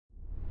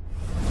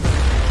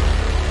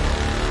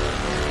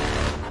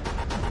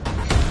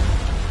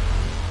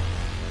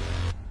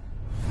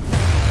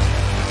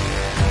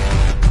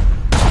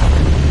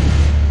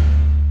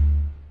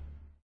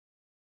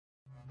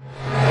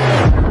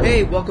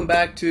welcome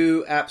back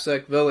to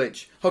AppSec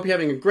Village. Hope you're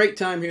having a great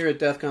time here at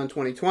DEF CON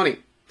 2020.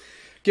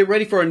 Get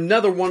ready for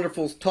another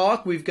wonderful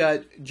talk. We've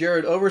got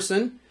Jarrod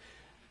Overson,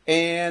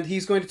 and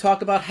he's going to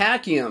talk about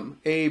Hackium,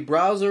 a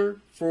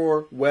browser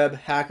for web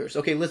hackers.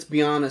 Okay, let's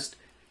be honest.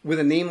 With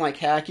a name like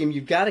Hackium,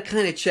 you've got to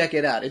kind of check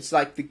it out. It's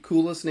like the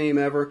coolest name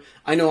ever.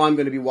 I know I'm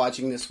going to be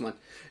watching this one.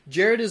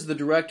 Jarrod is the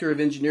Director of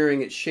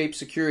Engineering at Shape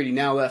Security,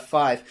 now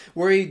F5,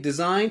 where he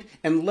designed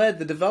and led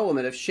the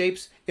development of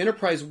Shape's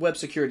enterprise web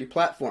security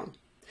platform.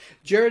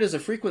 Jarrod is a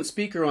frequent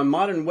speaker on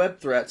modern web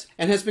threats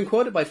and has been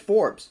quoted by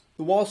Forbes,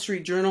 the Wall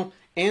Street Journal,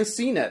 and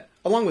CNET,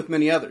 along with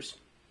many others.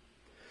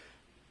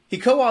 He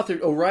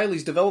co-authored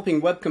O'Reilly's Developing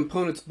Web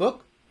Components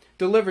book,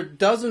 delivered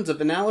dozens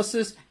of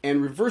analysis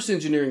and reverse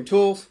engineering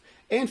tools,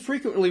 and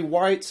frequently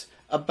writes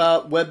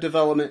about web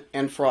development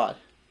and fraud.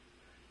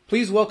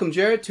 Please welcome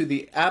Jarrod to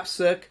the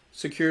AppSec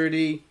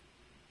security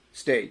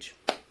stage.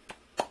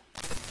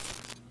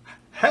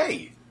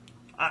 Hey,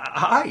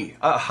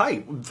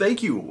 hi,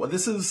 thank you.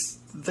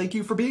 Thank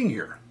you for being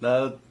here.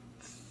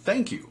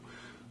 Thank you.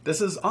 This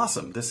is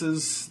awesome. This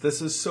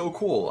is so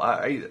cool.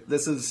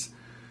 This is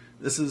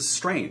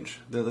strange.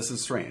 This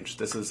is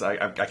strange.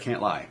 I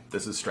can't lie.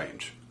 This is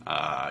strange.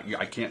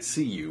 I can't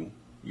see you.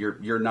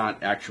 You're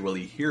not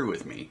actually here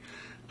with me.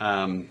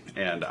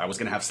 And I was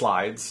going to have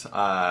slides,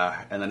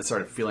 and then it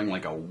started feeling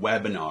like a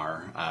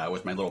webinar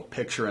with my little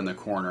picture in the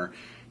corner.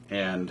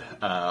 And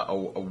a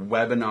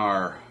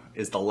webinar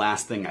is the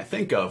last thing I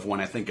think of when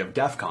I think of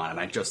DEF CON, and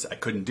I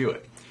couldn't do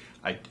it.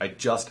 I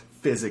just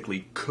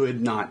physically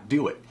could not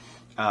do it.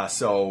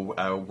 So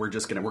we're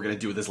gonna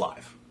do this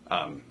live,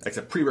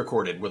 except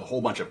pre-recorded with a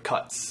whole bunch of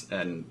cuts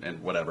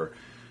and whatever.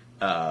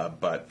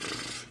 But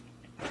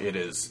it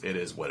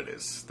is what it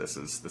is. This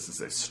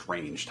is a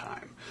strange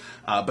time.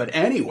 But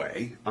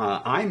anyway,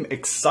 I'm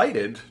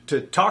excited to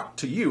talk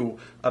to you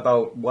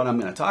about what I'm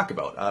going to talk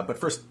about. But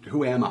first,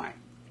 who am I?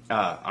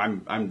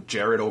 I'm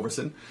Jarrod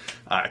Overson.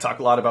 I talk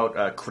a lot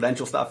about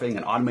credential stuffing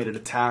and automated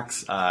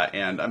attacks,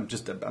 and I'm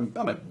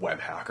a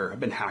web hacker. I've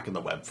been hacking the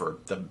web for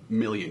a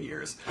million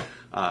years.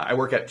 I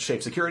work at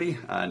Shape Security,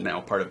 now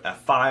part of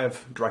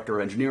F5, Director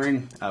of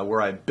Engineering,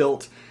 where I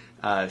built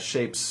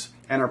Shape's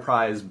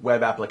enterprise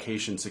web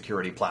application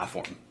security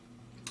platform.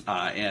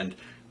 And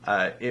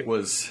it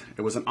was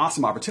an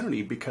awesome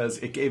opportunity because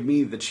it gave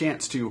me the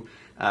chance to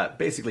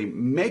basically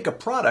make a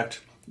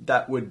product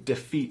that would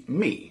defeat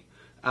me.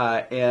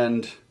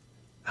 And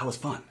that was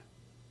fun.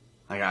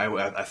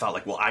 I thought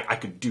like, well, I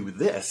could do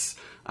this,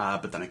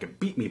 but then I could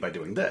beat me by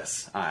doing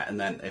this. And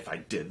then if I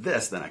did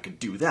this, then I could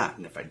do that.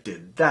 And if I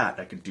did that,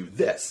 I could do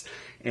this.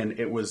 And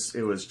it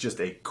was just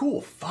a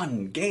cool,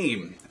 fun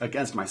game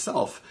against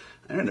myself.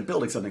 I ended up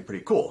building something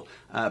pretty cool,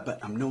 but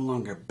I'm no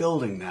longer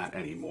building that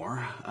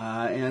anymore.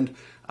 And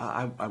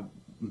I'm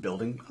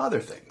building other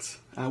things,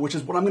 which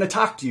is what I'm going to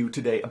talk to you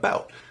today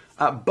about.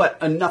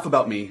 But enough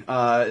about me.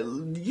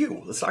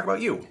 Let's talk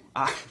about you.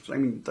 I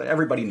mean,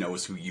 everybody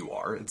knows who you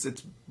are.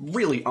 It's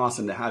really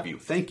awesome to have you.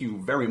 Thank you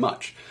very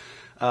much.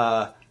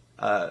 So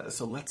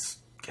let's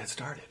get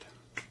started.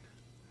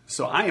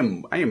 So I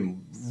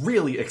am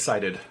really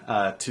excited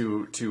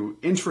to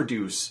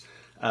introduce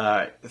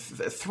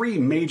three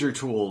major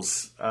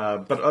tools,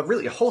 but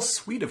really a whole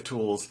suite of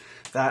tools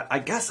that I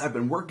guess I've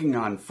been working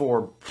on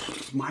for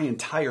my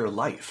entire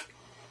life.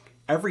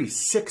 Every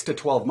 6 to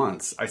 12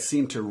 months, I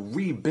seem to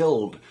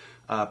rebuild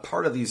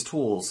part of these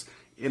tools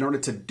in order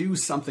to do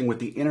something with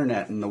the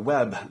internet and the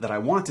web that I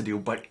want to do,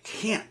 but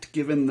can't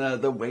given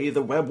the way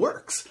the web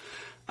works.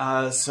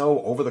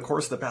 So over the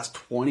course of the past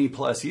 20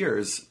 plus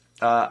years,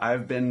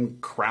 I've been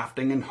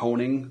crafting and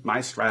honing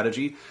my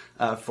strategy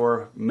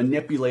for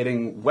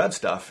manipulating web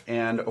stuff.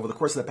 And over the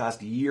course of the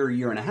past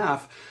year and a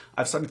half,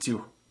 I've started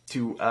to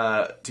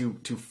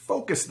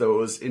focus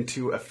those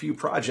into a few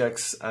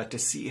projects to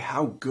see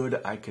how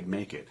good I could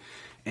make it.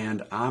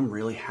 And I'm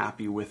really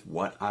happy with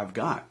what I've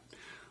got.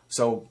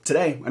 So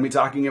today, I'm going to be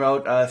talking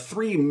about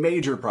three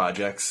major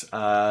projects.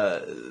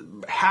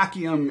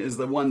 Hackium is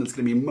the one that's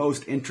going to be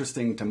most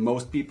interesting to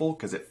most people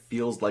because it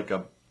feels like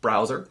a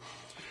browser.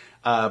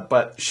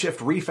 But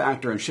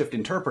shift-refactor and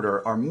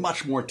shift-interpreter are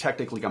much more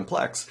technically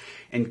complex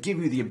and give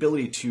you the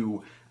ability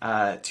to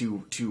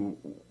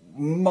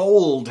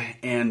mold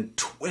and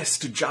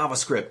twist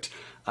JavaScript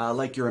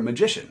like you're a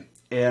magician.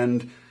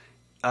 And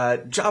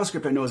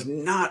JavaScript, I know, is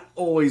not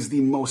always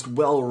the most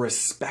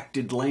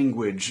well-respected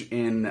language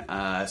in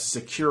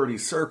security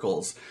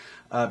circles,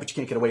 but you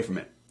can't get away from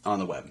it on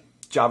the web.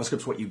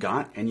 JavaScript's what you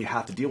got, and you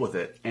have to deal with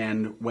it.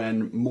 And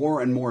when more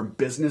and more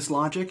business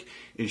logic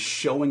is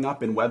showing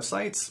up in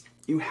websites,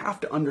 you have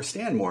to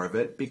understand more of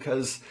it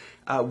because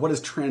what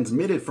is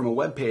transmitted from a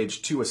web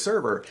page to a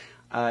server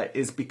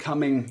is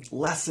becoming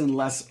less and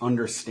less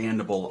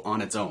understandable on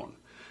its own.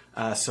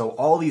 So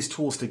all these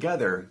tools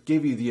together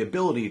give you the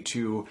ability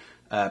to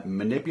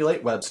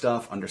manipulate web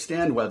stuff,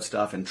 understand web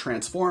stuff, and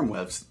transform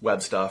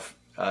web stuff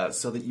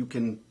so that you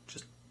can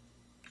just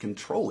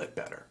control it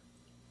better,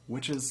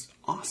 which is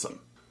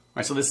awesome. All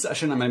right, so this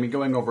session I'm going to be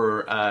going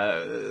over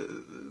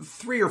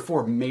 3 or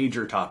 4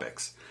 major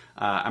topics.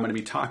 I'm going to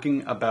be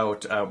talking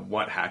about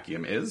what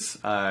Hackium is,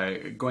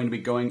 going to be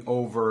going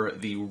over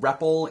the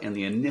REPL and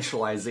the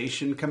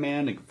initialization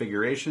command and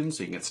configuration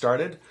so you can get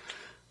started.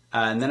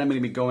 And then I'm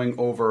going to be going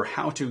over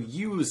how to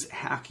use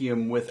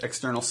Hackium with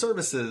external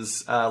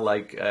services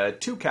like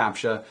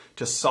CAPTCHA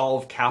to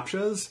solve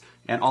CAPTCHAs,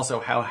 and also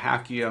how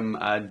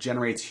Hackium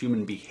generates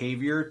human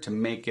behavior to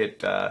make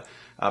it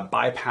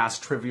bypass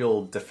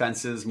trivial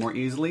defenses more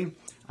easily.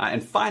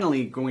 And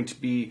finally, going to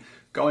be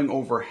going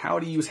over how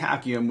to use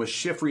Hackium with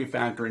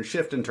shift-refactor and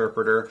shift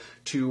interpreter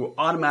to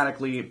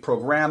automatically,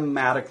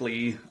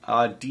 programmatically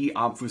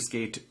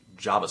deobfuscate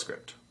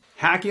JavaScript.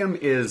 Hackium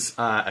is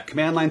a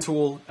command line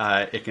tool.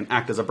 It can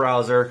act as a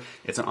browser.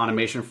 It's an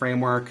automation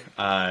framework.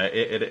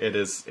 It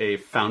is a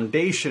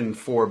foundation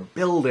for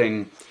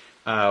building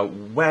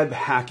web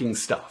hacking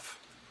stuff.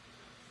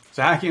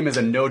 So Hackium is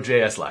a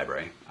Node.js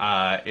library.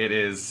 It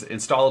is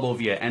installable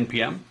via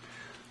NPM.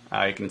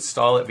 You can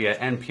install it via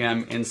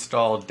npm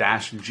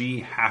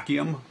install-g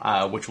Hackium,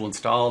 which will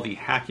install the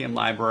Hackium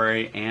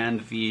library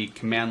and the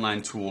command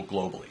line tool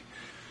globally.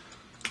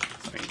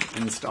 So you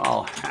can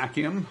install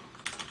Hackium.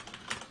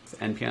 It's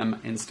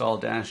npm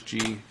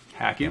install-g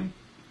Hackium.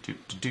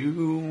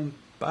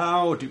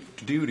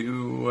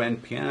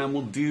 Npm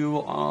will do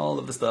all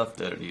of the stuff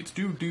that it needs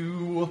to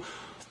do.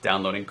 It's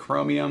downloading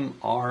Chromium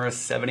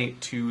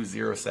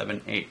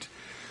R782078.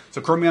 So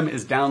Chromium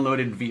is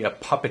downloaded via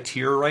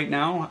Puppeteer right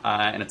now,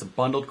 and it's a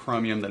bundled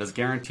Chromium that is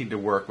guaranteed to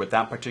work with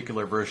that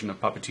particular version of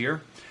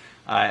Puppeteer.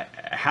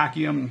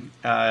 Hackium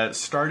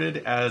started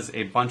as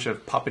a bunch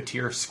of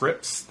Puppeteer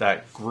scripts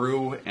that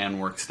grew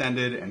and were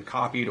extended and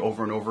copied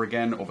over and over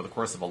again over the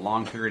course of a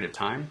long period of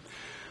time.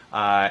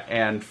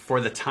 And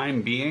for the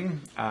time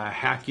being,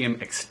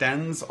 Hackium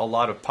extends a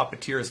lot of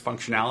Puppeteer's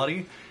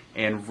functionality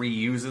and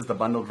reuses the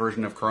bundled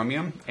version of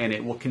Chromium, and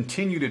it will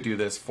continue to do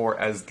this for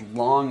as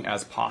long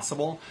as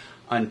possible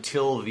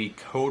until the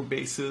code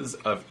bases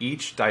of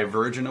each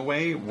diverge in a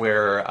way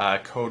where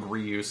code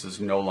reuse is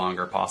no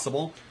longer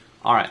possible.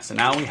 All right, so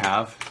now we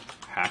have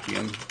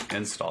Hackium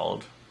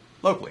installed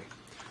locally,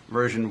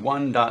 version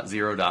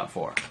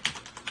 1.0.4.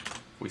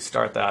 We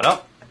start that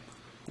up,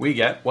 we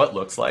get what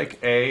looks like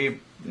a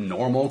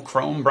normal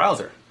Chrome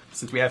browser.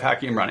 Since we have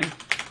Hackium running,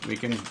 we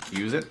can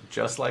use it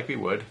just like we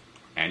would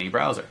any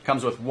browser. It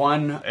comes with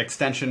one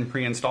extension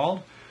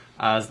pre-installed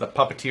as the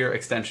Puppeteer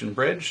extension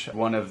bridge,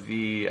 one of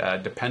the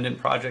dependent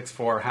projects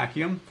for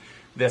Hackium.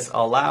 This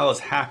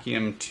allows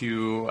Hackium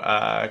to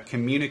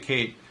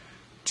communicate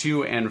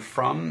to and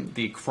from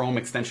the Chrome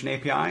extension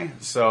API.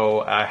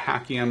 So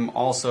Hackium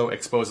also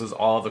exposes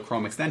all of the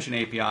Chrome extension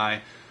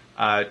API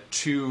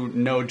to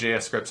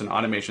Node.js scripts and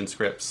automation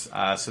scripts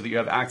so that you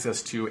have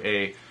access to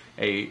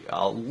a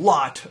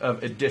lot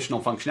of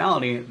additional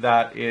functionality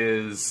that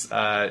is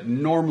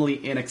normally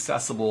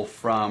inaccessible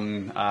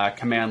from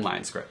command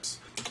line scripts.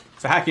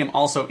 So Hackium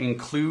also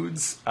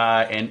includes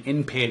an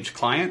in-page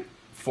client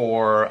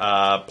for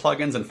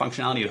plugins and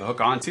functionality to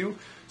hook onto.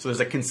 So there's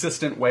a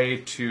consistent way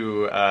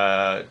to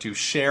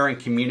share and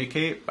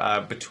communicate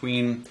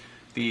between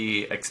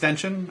the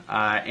extension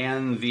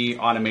and the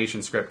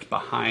automation script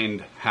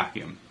behind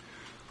Hackium.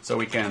 So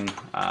we can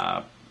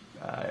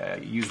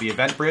use the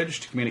event bridge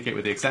to communicate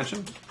with the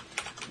extension.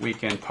 We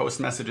can post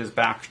messages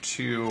back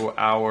to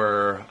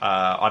our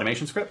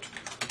automation script.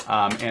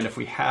 And if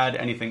we had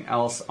anything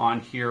else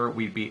on here,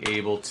 we'd be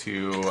able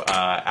to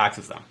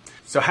access them.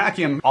 So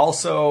Hackium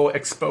also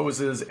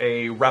exposes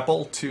a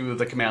REPL to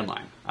the command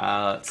line.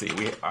 Let's see,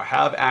 we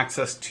have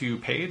access to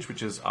page,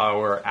 which is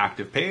our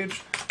active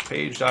page,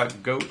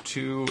 page.go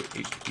to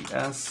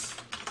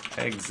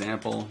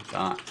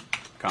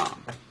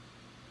https://example.com.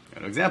 Go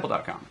to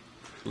example.com.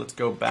 Let's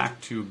go back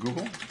to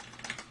Google.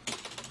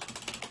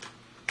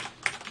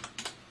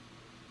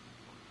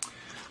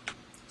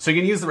 So you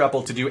can use the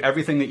REPL to do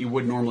everything that you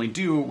would normally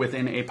do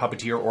within a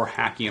Puppeteer or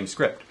Hackium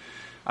script.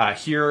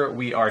 Here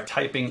we are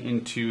typing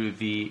into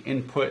the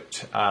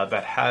input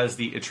that has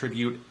the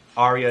attribute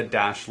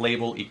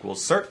aria-label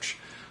equals search.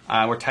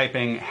 We're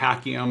typing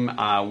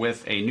Hackium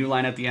with a new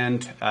line at the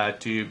end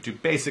to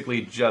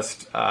basically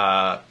just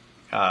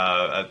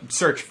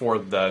search for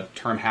the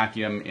term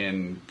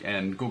Hackium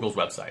in Google's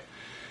website.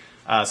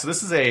 So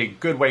this is a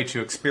good way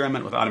to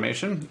experiment with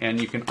automation, and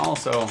you can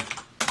also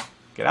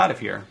get out of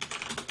here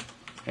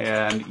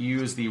and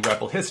use the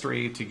REPL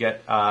history to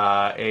get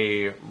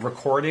a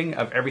recording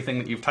of everything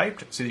that you've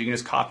typed, so that you can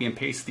just copy and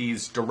paste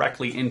these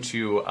directly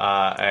into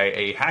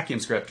a Hackium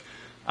script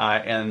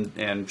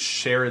and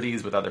share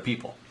these with other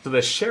people. So the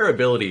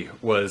shareability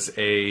was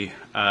a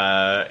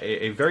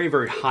very,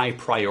 very high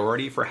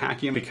priority for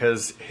Hackium,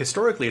 because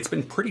historically it's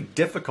been pretty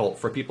difficult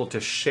for people to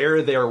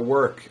share their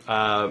work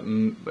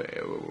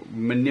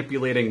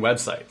manipulating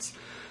websites.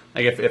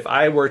 Like if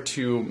I were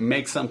to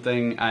make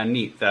something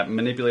neat that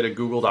manipulated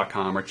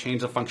Google.com or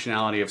change the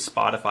functionality of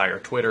Spotify or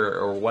Twitter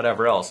or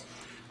whatever else,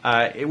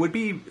 it would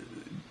be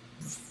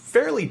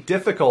fairly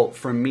difficult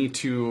for me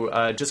to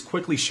just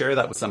quickly share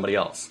that with somebody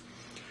else.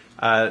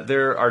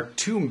 There are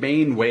two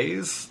main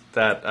ways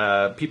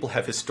that people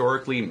have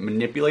historically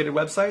manipulated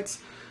websites.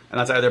 and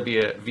that's either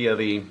via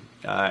the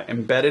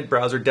embedded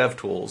browser dev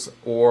tools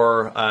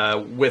or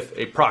with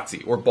a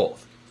proxy, or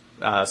both.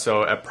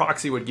 So a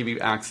proxy would give you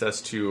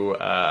access to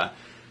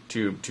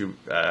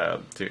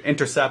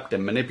intercept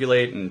and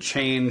manipulate and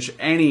change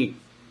any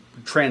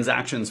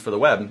transactions for the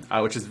web,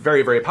 which is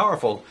very, very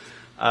powerful.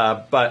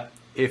 But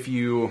if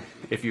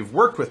you've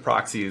worked with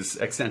proxies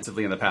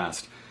extensively in the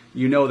past,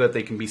 you know that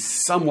they can be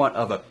somewhat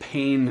of a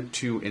pain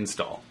to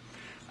install,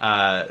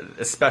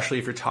 especially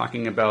if you're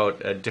talking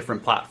about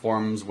different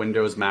platforms,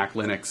 Windows, Mac,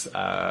 Linux,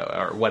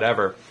 or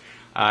whatever.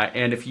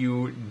 And if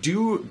you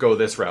do go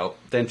this route,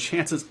 then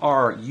chances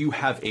are you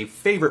have a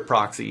favorite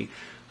proxy.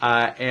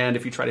 And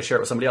if you try to share it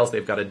with somebody else,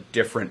 they've got a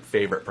different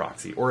favorite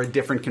proxy or a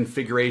different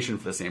configuration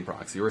for the same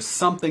proxy or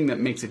something that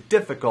makes it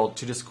difficult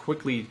to just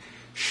quickly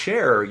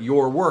share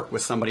your work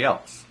with somebody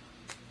else.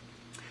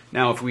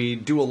 Now, if we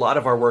do a lot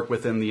of our work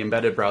within the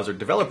embedded browser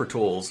developer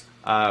tools,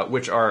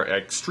 which are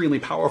extremely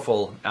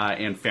powerful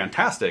and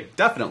fantastic,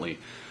 definitely,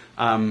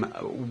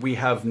 we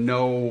have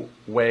no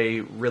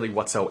way really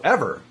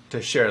whatsoever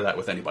to share that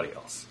with anybody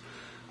else.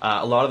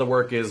 A lot of the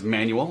work is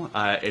manual.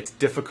 It's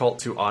difficult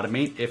to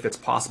automate, if it's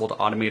possible to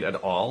automate at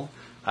all.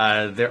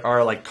 There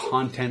are like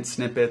content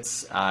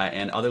snippets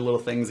and other little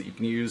things that you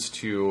can use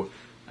to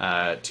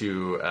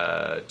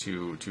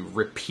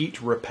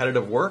repeat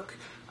repetitive work,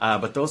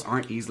 but those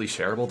aren't easily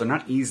shareable. They're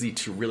not easy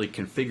to really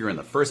configure in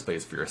the first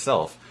place for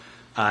yourself.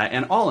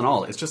 And all in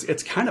all,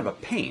 it's kind of a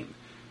pain.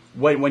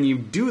 When you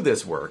do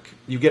this work,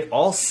 you get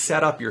all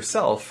set up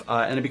yourself,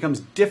 and it becomes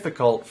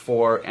difficult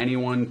for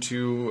anyone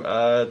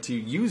to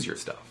use your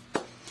stuff.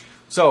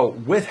 So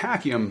with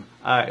Hackium,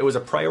 it was a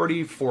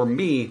priority for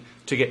me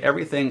to get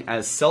everything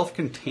as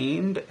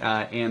self-contained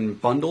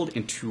and bundled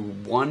into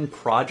one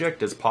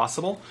project as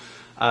possible,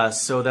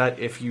 so that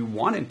if you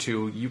wanted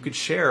to, you could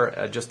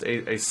share just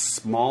a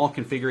small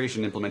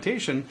configuration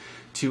implementation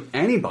to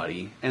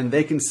anybody, and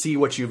they can see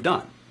what you've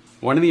done.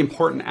 One of the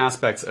important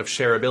aspects of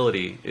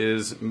shareability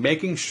is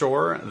making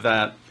sure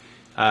that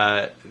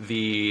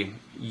the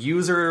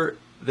user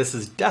this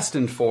is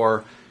destined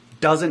for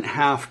doesn't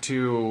have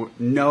to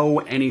know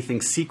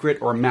anything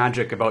secret or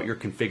magic about your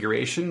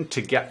configuration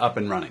to get up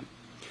and running.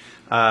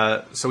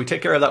 So we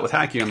take care of that with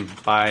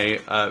Hackium by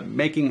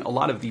making a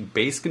lot of the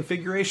base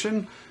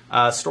configuration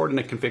stored in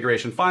a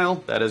configuration file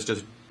that is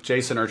just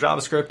JSON or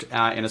JavaScript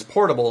and is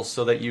portable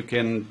so that you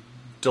can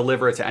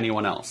deliver it to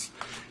anyone else.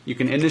 You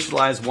can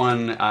initialize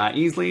one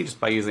easily just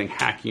by using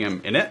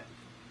Hackium init.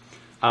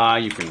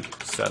 You can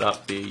set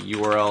up the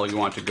URL you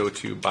want to go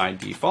to by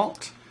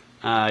default.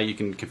 You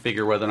can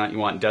configure whether or not you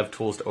want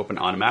DevTools to open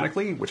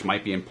automatically, which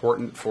might be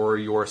important for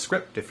your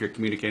script if you're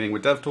communicating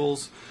with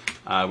DevTools.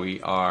 We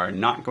are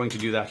not going to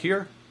do that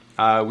here.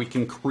 We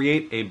can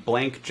create a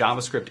blank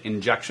JavaScript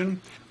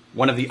injection.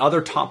 One of the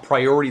other top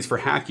priorities for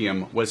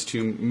Hackium was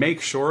to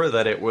make sure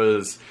that it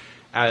was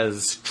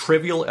as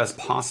trivial as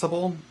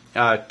possible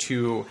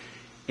to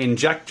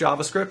inject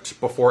JavaScript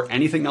before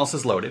anything else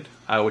is loaded,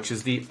 which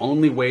is the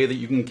only way that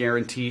you can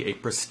guarantee a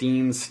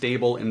pristine,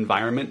 stable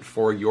environment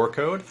for your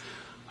code,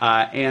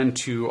 and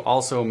to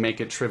also make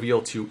it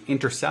trivial to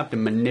intercept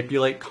and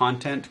manipulate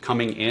content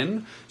coming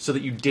in so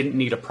that you didn't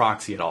need a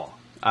proxy at all.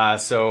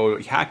 So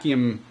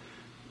Hackium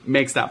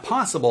makes that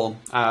possible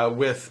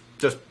with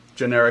just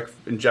generic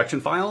injection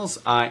files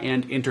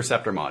and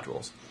interceptor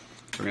modules.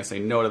 So we're going to say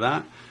no to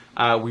that.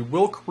 We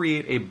will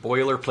create a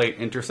boilerplate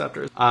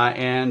interceptor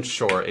and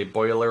sure, a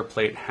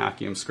boilerplate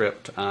Hackium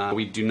script.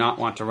 We do not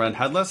want to run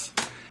headless.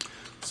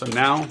 So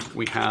now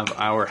we have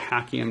our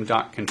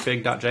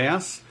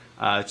hackium.config.js.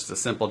 It's just a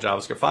simple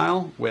JavaScript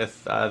file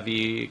with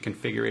the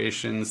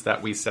configurations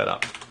that we set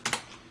up.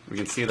 We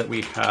can see that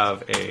we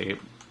have a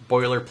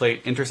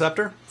boilerplate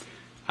interceptor.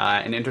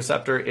 An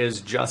interceptor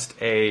is just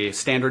a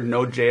standard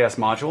Node.js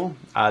module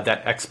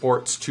that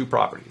exports two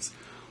properties.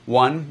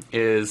 One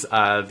is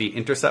the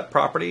intercept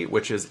property,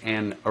 which is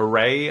an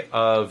array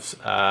of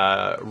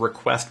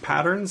request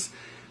patterns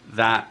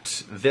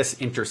that this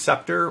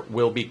interceptor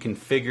will be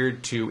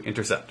configured to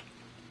intercept.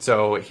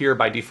 So here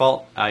by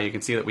default, you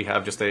can see that we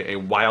have just a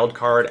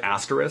wildcard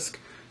asterisk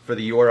for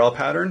the URL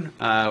pattern,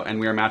 and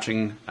we are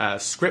matching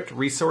script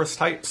resource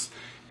types,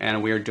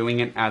 and we are doing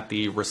it at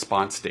the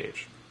response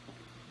stage.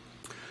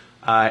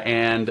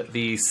 And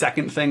the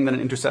second thing that an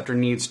interceptor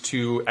needs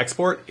to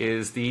export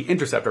is the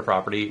interceptor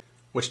property,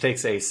 which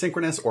takes a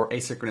synchronous or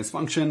asynchronous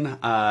function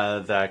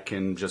that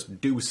can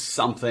just do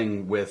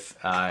something with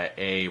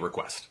a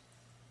request.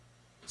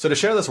 So to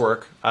share this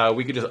work,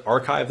 we could just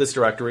archive this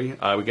directory,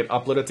 we could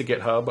upload it to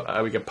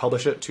GitHub, we could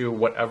publish it to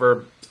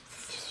whatever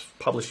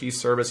publishy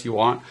service you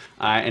want,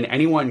 and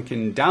anyone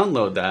can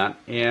download that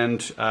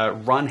and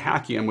run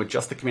Hackium with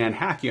just the command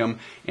Hackium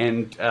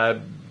and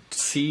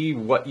see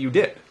what you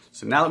did.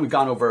 So now that we've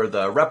gone over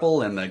the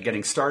REPL and the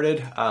getting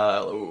started,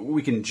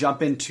 we can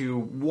jump into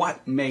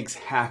what makes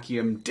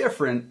Hackium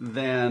different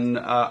than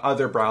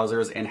other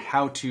browsers and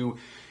how to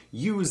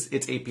use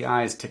its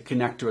APIs to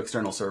connect to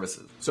external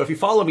services. So if you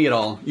follow me at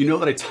all, you know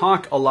that I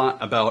talk a lot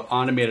about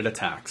automated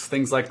attacks,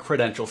 things like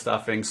credential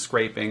stuffing,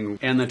 scraping,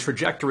 and the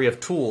trajectory of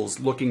tools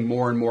looking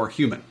more and more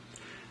human.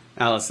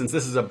 Now, since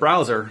this is a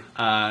browser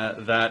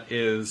that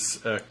is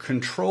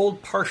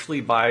controlled partially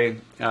by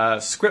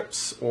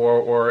scripts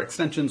or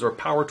extensions or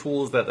power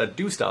tools that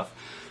do stuff,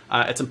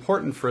 it's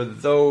important for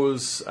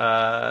those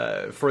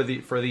for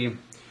the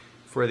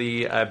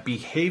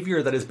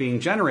behavior that is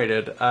being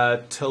generated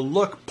to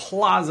look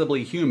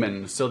plausibly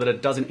human, so that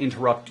it doesn't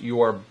interrupt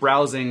your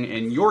browsing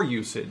and your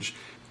usage.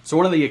 So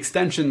one of the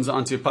extensions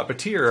onto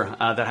Puppeteer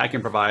that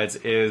Hackium provides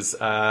is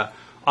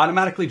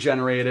automatically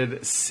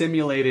generated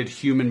simulated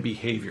human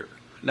behavior.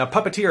 Now,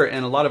 Puppeteer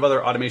and a lot of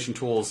other automation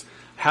tools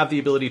have the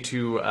ability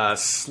to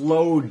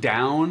slow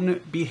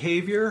down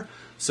behavior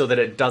so that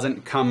it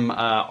doesn't come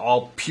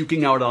all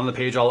puking out on the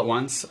page all at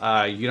once.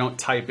 You don't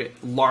type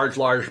large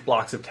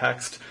blocks of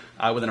text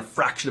within a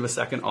fraction of a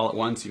second all at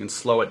once. You can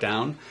slow it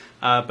down.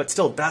 But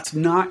still, that's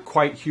not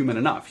quite human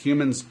enough.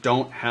 Humans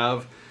don't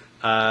have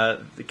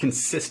the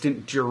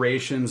consistent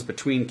durations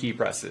between key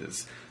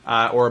presses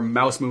or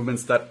mouse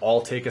movements that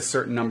all take a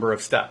certain number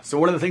of steps. So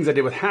one of the things I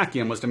did with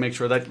Hackium was to make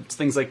sure that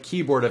things like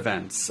keyboard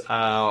events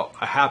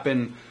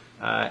happen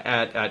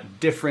at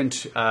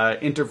different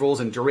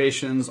intervals and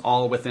durations,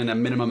 all within a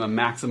minimum and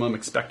maximum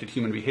expected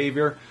human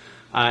behavior.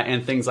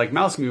 And things like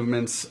mouse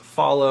movements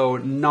follow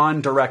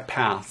non-direct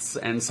paths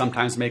and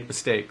sometimes make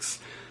mistakes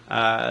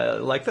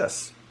like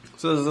this.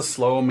 So this is a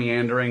slow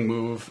meandering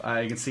move.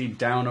 You can see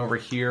down over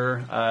here,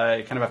 you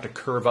kind of have to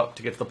curve up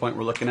to get to the point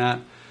we're looking at.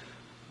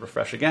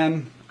 Refresh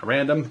again, a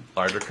random,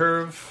 larger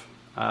curve,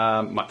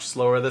 much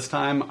slower this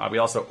time. We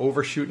also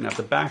overshoot and have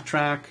to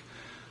backtrack.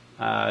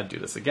 Do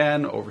this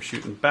again,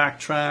 overshoot and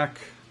backtrack.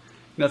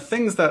 You know,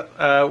 things that,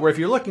 where if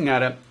you're looking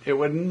at it, it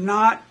would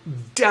not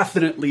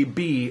definitely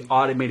be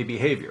automated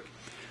behavior.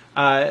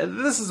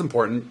 This is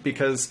important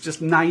because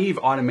just naive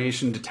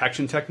automation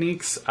detection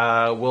techniques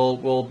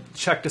will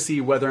check to see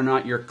whether or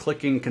not you're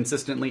clicking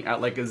consistently at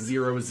like a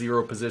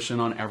 0-0 position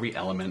on every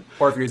element,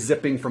 or if you're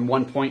zipping from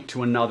one point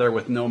to another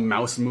with no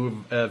mouse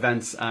move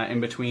events in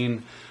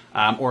between,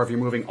 or if you're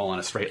moving all in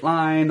a straight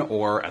line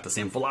or at the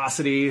same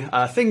velocity,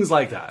 things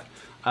like that.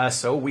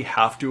 So we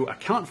have to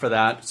account for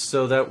that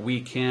so that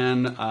we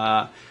can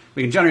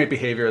generate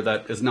behavior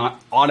that is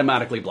not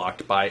automatically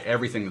blocked by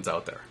everything that's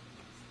out there.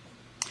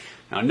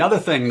 Now, another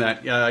thing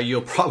that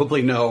you'll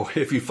probably know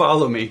if you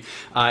follow me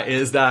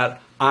is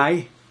that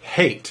I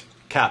hate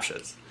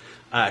CAPTCHAs.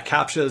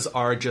 CAPTCHAs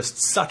are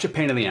just such a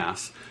pain in the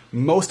ass.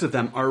 Most of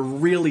them are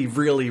really,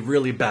 really,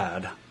 really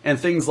bad. And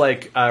things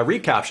like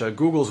reCAPTCHA,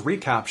 Google's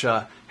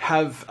reCAPTCHA,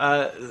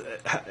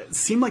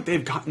 seem like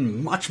they've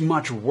gotten much,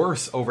 much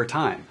worse over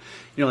time.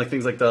 You know, like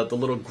things like the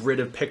little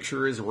grid of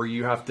pictures where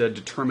you have to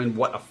determine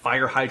what a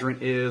fire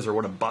hydrant is or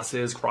what a bus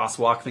is,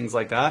 crosswalk, things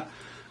like that.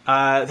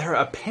 They're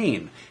a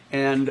pain.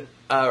 And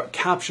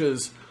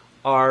CAPTCHAs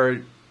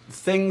are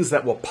things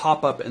that will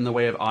pop up in the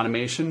way of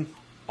automation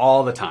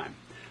all the time.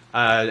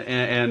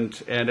 And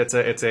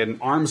it's an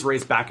arms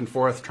race back and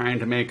forth trying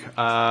to make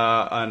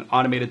an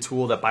automated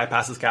tool that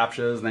bypasses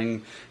CAPTCHAs, and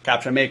then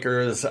CAPTCHA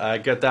makers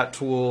get that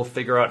tool,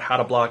 figure out how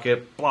to block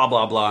it, blah,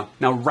 blah, blah.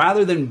 Now,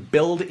 rather than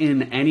build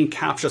in any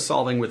CAPTCHA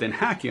solving within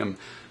Hackium,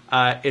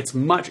 it's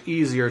much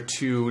easier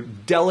to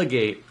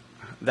delegate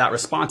that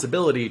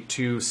responsibility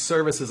to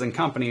services and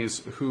companies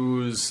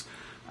whose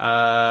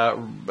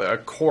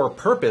core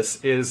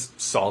purpose is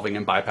solving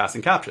and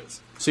bypassing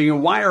CAPTCHAs. So you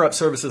can wire up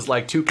services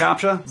like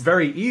toCAPTCHA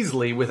very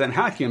easily within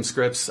Hackium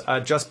scripts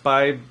just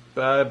by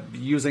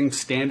using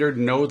standard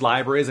node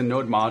libraries and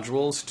node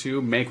modules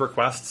to make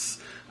requests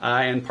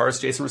and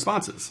parse JSON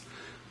responses.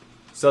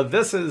 So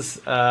this is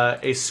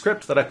a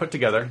script that I put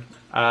together.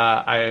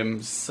 I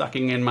am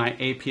sucking in my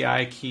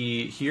API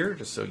key here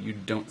just so you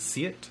don't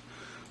see it.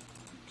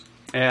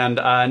 And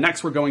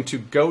next we're going to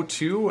go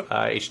to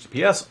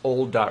https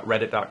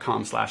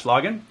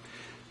old.reddit.com/login.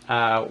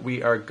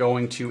 We are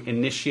going to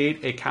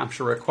initiate a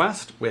CAPTCHA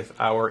request with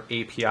our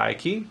API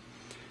key.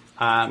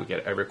 We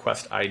get a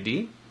request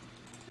ID.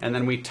 And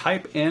then we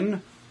type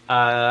in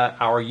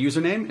our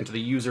username into the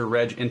user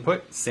reg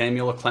input,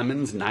 Samuel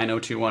Clemens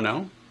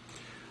 90210.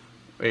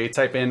 We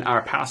type in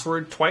our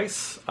password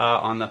twice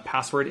on the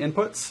password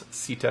inputs.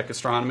 CTech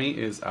Astronomy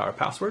is our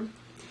password.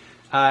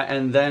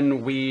 And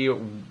then we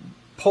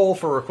poll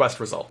for request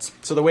results.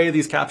 So the way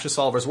these CAPTCHA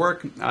solvers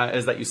work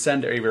is that you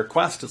send a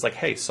request. It's like,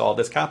 hey, solve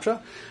this CAPTCHA.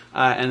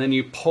 And then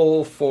you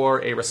poll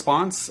for a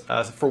response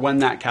for when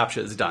that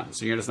CAPTCHA is done.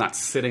 So you're just not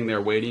sitting there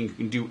waiting. You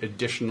can do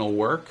additional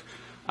work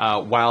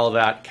while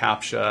that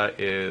CAPTCHA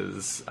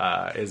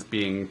is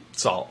being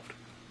solved.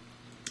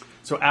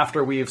 So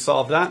after we've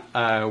solved that,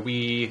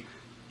 we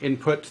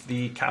input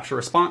the CAPTCHA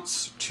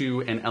response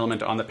to an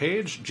element on the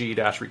page,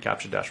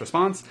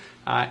 g-reCAPTCHA-response,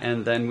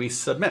 and then we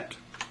submit.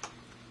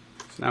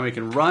 So now we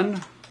can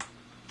run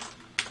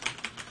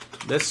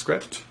this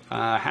script,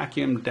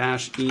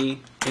 hackium-e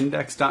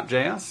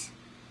index.js.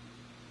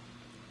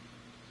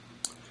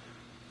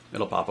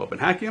 It'll pop open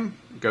Hackium,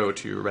 go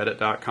to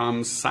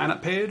reddit.com's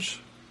signup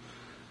page.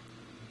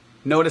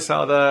 Notice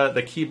how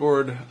the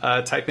keyboard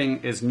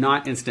typing is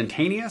not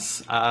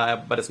instantaneous,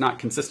 but it's not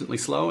consistently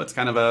slow. It's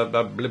kind of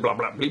a blip, blah,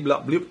 blah, bleep,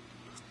 blah, bloop.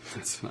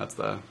 That's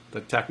the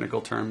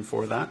technical term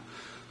for that.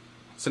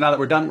 So now that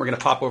we're done, we're going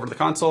to pop over to the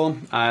console,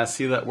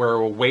 see that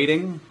we're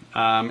waiting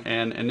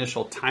an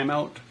initial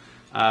timeout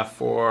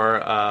for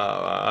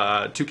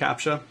to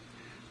CAPTCHA.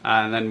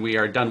 And then we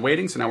are done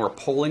waiting. So now we're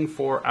polling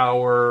for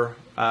our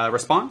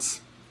response.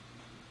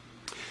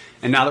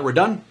 And now that we're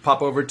done,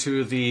 pop over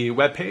to the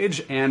web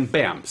page and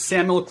bam,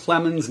 Samuel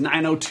Clemens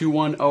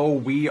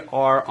 90210. We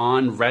are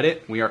on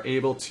Reddit. We are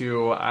able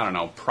to, I don't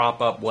know,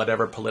 prop up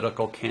whatever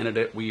political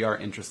candidate we are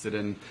interested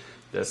in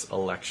this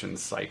election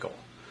cycle.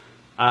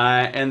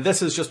 And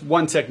this is just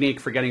one technique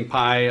for getting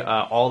pi,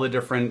 all the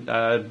different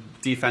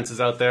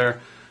defenses out there.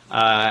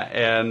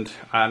 And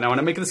now I want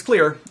to make this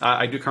clear.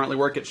 I do currently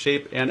work at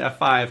Shape and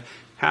F5.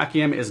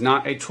 Hackium is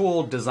not a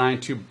tool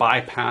designed to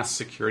bypass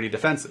security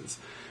defenses.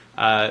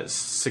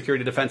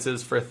 Security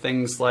defenses for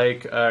things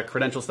like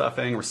credential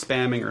stuffing or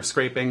spamming or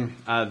scraping,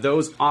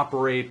 those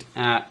operate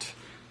at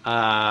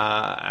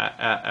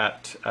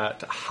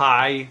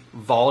high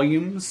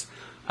volumes.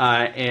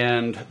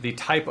 And the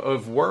type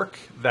of work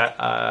that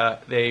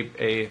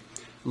a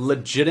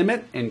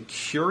legitimate and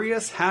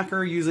curious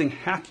hacker using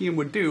Hackium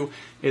would do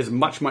is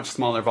much, much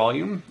smaller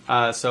volume,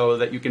 so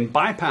that you can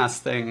bypass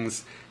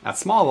things at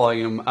small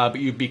volume, but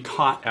you'd be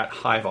caught at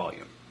high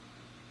volume.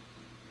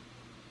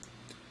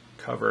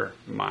 Cover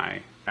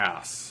my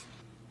ass.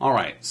 All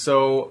right,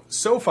 so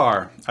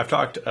far I've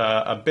talked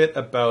a bit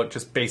about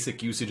just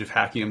basic usage of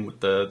Hackium with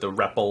the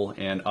REPL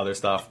and other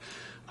stuff.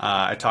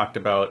 I talked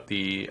about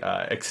the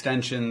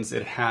extensions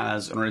it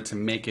has in order to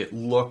make it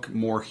look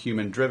more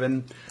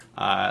human-driven,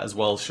 as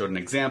well as showed an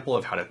example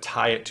of how to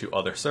tie it to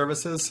other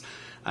services.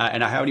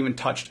 And I haven't even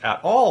touched at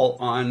all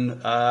on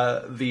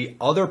the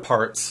other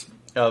parts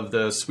of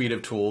the suite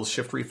of tools,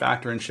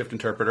 shift-refactor and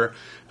shift-interpreter,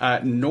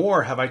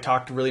 nor have I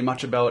talked really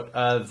much about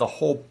the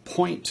whole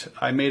point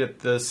I made at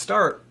the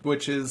start,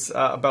 which is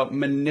about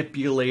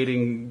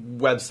manipulating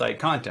website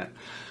content.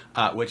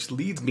 Which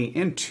leads me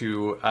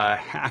into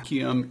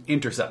Hackium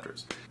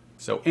interceptors.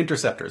 So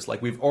interceptors,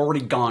 like we've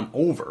already gone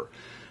over,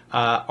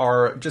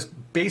 are just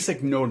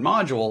basic node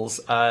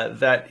modules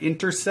that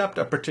intercept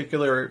a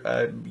particular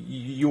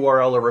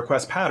URL or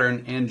request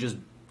pattern and just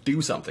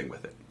do something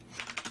with it.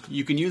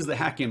 You can use the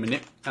Hackium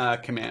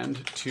init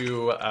command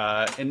to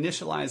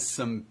initialize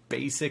some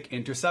basic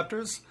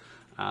interceptors.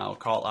 I'll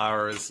call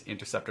ours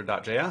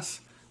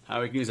interceptor.js.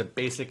 We can use a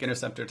basic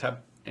interceptor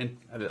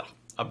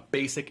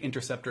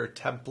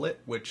template,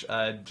 which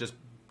just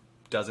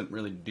doesn't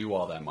really do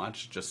all that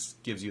much,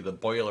 just gives you the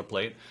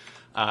boilerplate.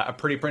 A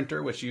pretty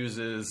printer, which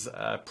uses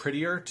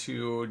prettier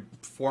to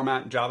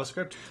format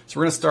JavaScript. So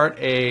we're going to start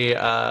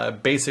a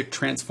basic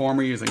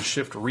transformer using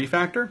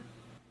shift-refactor.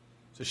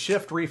 So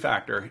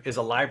shift-refactor is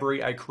a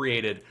library I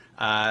created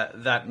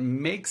that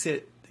makes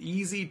it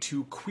easy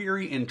to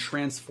query and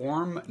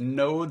transform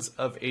nodes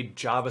of a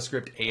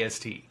JavaScript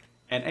AST.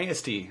 An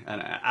AST, an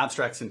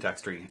abstract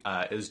syntax tree,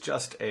 is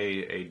just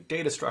a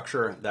data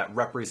structure that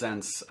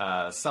represents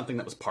something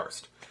that was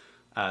parsed.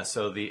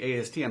 So the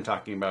AST I'm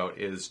talking about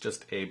is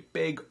just a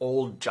big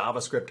old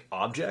JavaScript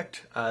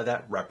object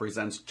that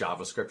represents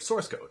JavaScript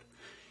source code.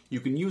 You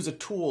can use a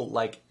tool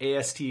like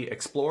AST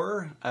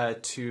Explorer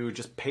to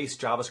just paste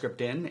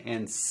JavaScript in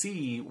and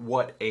see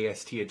what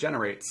AST it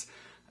generates.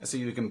 So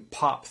you can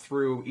pop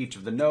through each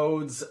of the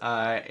nodes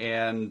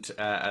and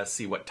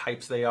see what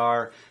types they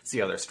are, see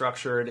how they're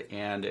structured,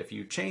 and if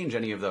you change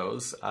any of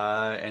those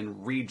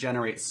and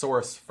regenerate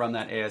source from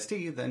that AST,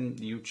 then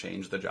you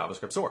change the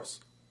JavaScript source.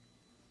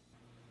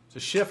 So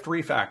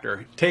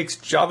shift-refactor takes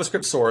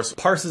JavaScript source,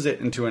 parses it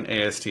into an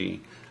AST,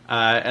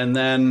 and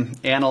then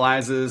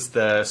analyzes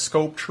the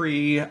scope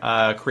tree,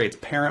 creates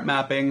parent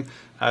mapping,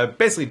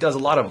 basically does a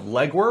lot of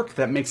legwork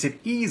that makes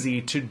it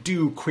easy to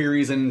do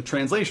queries and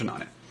translation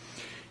on it.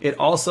 It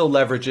also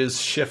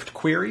leverages shift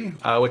query,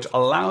 which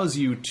allows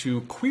you to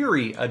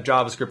query a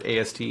JavaScript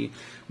AST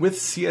with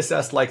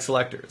CSS-like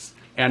selectors.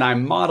 And I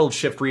modeled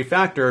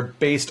shift-refactor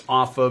based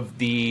off of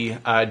the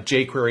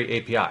jQuery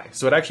API.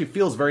 So it actually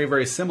feels very,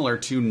 very similar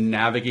to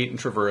navigate and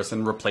traverse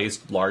and replace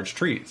large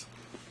trees.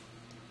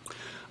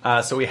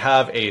 So we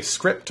have a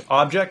script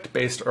object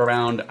based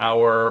around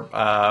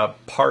our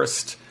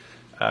parsed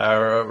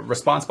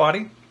response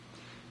body.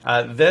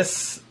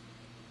 This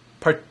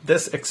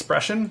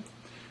expression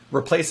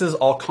replaces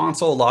all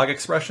console log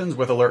expressions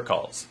with alert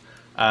calls.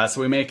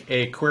 So we make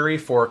a query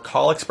for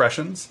call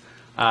expressions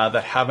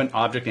that have an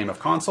object name of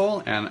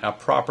console and a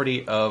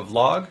property of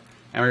log,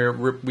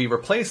 and we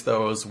replace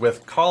those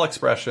with call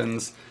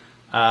expressions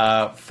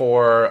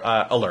for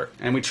alert.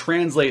 And we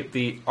translate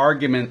the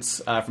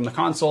arguments from the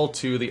console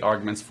to the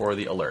arguments for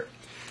the alert.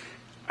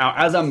 Now,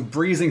 as I'm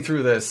breezing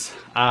through this,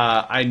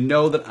 I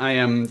know that I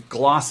am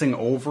glossing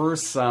over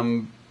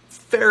some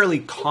fairly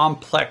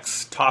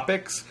complex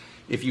topics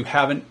if you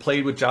haven't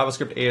played with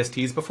JavaScript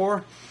ASTs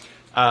before,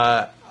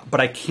 but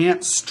I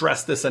can't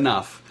stress this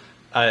enough.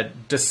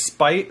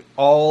 Despite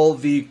all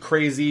the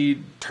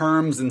crazy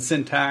terms and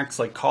syntax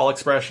like call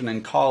expression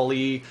and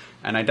callee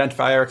and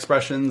identifier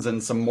expressions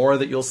and some more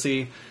that you'll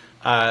see,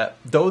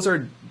 those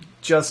are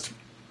just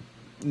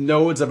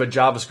nodes of a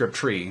JavaScript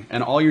tree,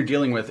 and all you're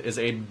dealing with is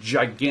a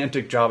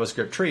gigantic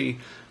JavaScript tree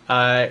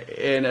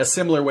in a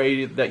similar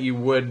way that you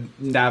would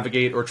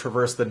navigate or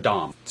traverse the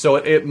DOM. So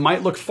it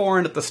might look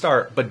foreign at the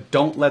start, but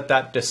don't let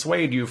that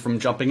dissuade you from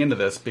jumping into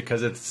this,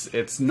 because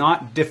it's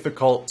not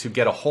difficult to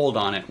get a hold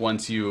on it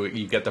once you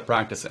get the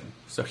practice in.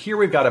 So here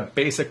we've got a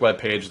basic web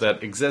page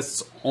that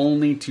exists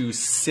only to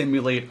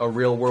simulate a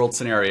real world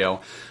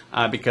scenario,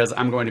 because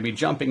I'm going to be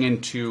jumping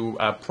into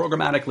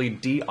programmatically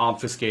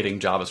deobfuscating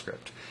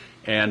JavaScript.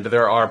 And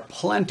there are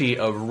plenty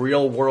of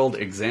real-world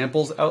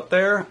examples out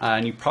there,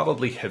 and you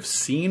probably have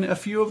seen a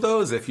few of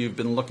those if you've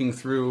been looking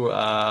through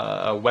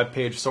a web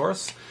page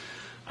source.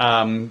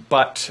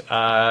 But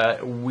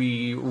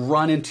we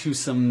run into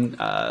some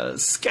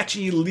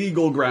sketchy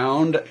legal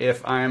ground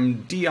if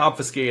I'm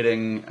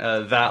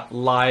deobfuscating that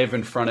live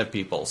in front of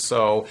people.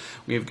 So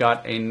we've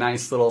got a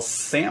nice little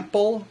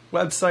sample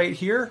website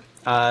here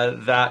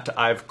that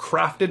I've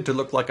crafted to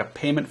look like a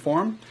payment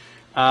form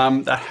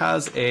that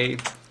has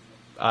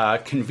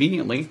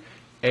conveniently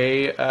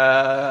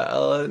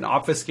an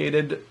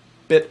obfuscated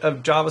bit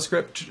of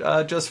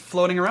JavaScript just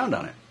floating around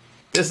on it.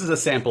 This is a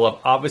sample of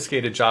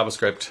obfuscated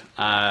JavaScript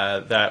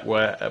that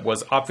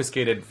was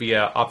obfuscated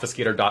via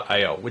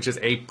obfuscator.io, which is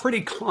a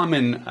pretty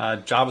common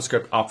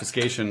JavaScript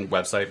obfuscation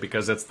website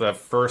because it's the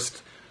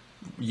first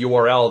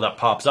URL that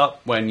pops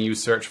up when you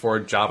search for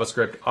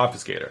JavaScript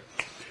obfuscator.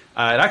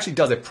 It actually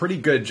does a pretty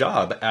good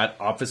job at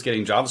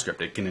obfuscating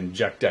JavaScript. It can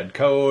inject dead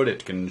code,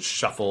 it can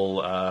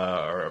shuffle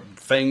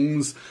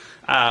things,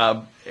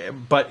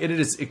 but it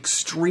is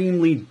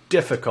extremely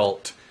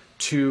difficult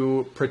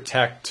to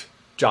protect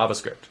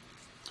JavaScript.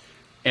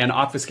 And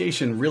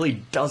obfuscation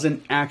really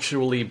doesn't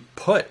actually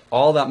put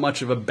all that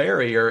much of a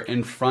barrier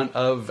in front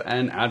of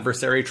an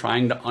adversary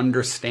trying to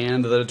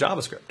understand the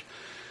JavaScript.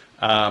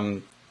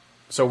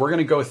 So we're going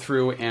to go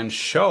through and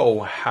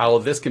show how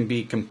this can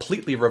be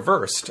completely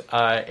reversed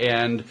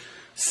and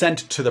sent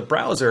to the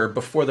browser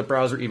before the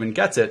browser even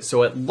gets it,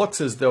 so it looks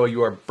as though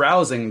you are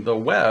browsing the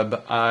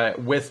web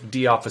with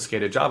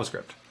deobfuscated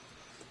JavaScript.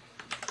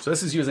 So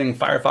this is using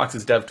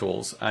Firefox's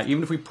DevTools.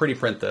 Even if we pretty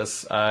print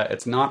this,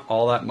 it's not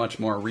all that much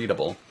more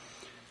readable.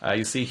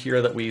 You see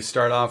here that we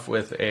start off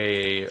with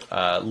a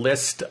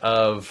list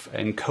of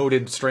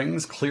encoded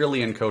strings, clearly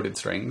encoded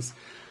strings.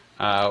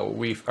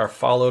 We are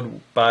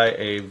followed by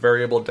a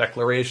variable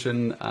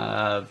declaration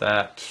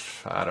that,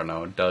 I don't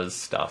know, does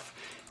stuff.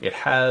 It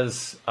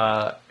has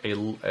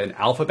an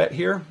alphabet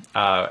here,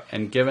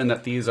 and given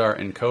that these are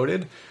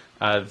encoded,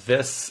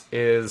 this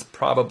is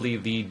probably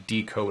the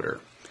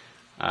decoder.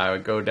 We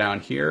go down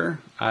here,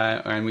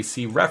 and we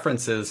see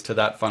references to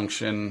that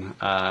function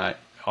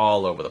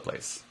all over the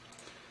place.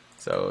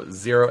 So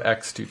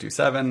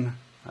 0x227,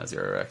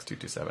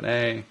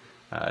 0x227a,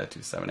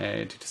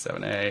 227a,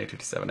 227a,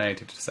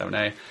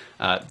 227a,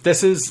 227a.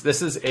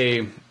 This is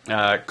a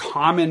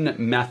common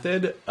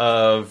method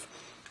of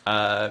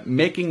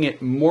making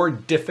it more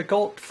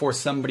difficult for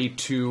somebody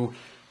to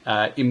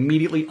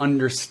immediately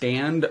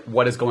understand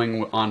what is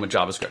going on with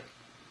JavaScript.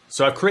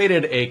 So I've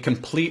created a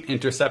complete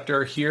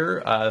interceptor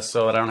here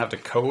so that I don't have to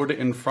code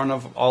in front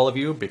of all of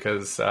you,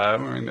 because I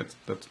mean,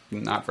 that's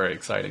not very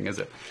exciting, is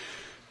it?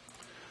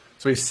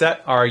 So we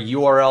set our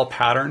URL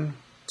pattern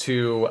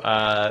to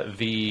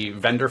the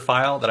vendor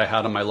file that I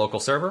had on my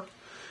local server.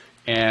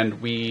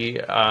 And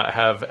we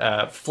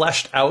have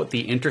fleshed out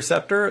the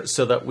interceptor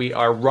so that we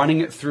are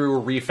running it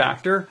through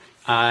refactor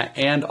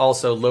and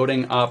also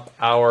loading up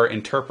our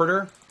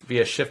interpreter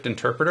via shift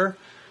interpreter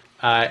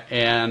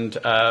and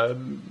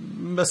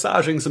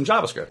massaging some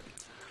JavaScript.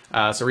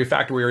 So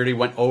refactor, we already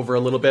went over a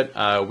little bit.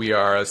 We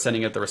are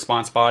sending it the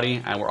response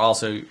body, and we're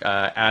also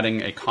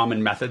adding a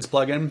common methods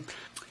plugin.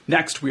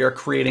 Next, we are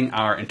creating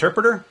our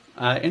interpreter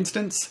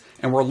instance,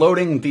 and we're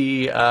loading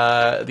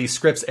the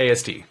scripts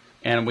AST,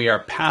 and we are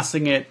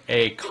passing it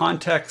a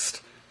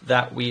context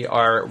that we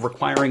are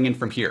requiring in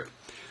from here.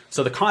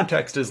 So the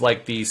context is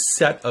like the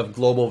set of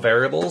global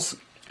variables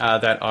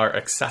that are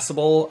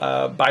accessible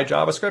by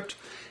JavaScript,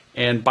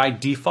 and by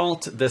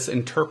default, this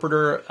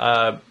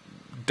interpreter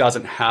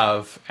doesn't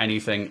have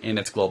anything in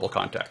its global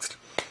context.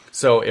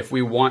 So if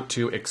we want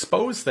to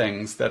expose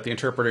things that the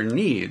interpreter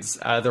needs,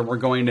 then we're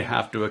going to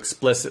have to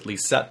explicitly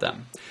set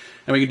them.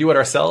 And we can do it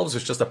ourselves.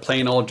 It's just a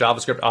plain old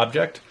JavaScript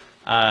object.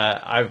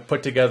 I've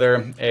put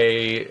together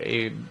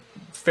a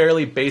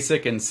fairly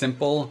basic and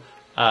simple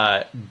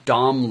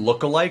DOM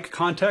lookalike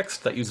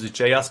context that uses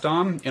JS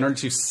DOM in order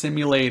to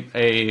simulate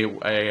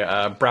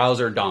a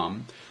browser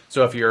DOM.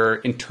 So if you're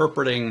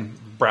interpreting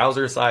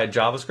browser-side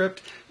JavaScript,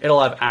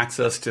 it'll have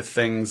access to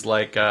things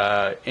like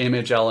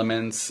image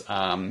elements,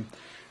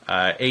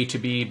 A to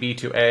B, B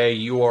to A,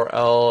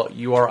 URL,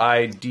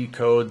 URI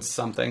decodes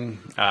something,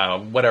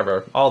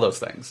 whatever, all those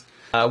things.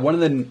 One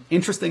of the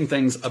interesting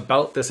things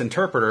about this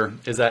interpreter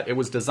is that it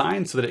was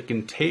designed so that it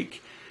can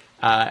take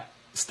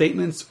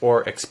statements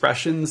or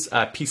expressions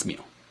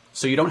piecemeal.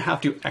 So you don't have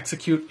to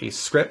execute a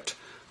script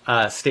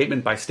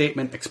statement by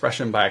statement,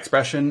 expression by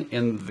expression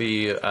in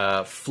the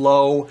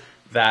flow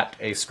that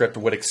a script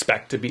would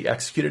expect to be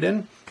executed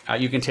in.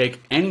 You can take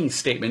any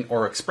statement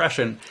or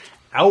expression,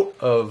 out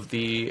of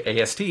the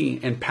AST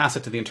and pass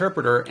it to the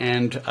interpreter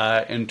and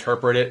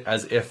interpret it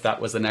as if that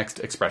was the next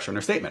expression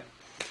or statement.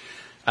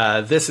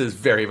 This is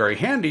very, very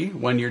handy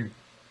when you're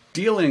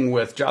dealing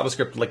with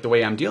JavaScript like the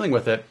way I'm dealing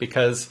with it,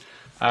 because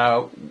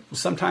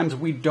sometimes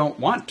we don't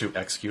want to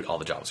execute all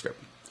the JavaScript.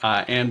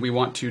 And we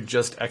want to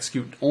just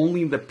execute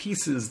only the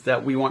pieces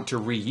that we want to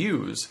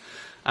reuse,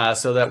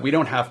 so that we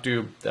don't have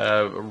to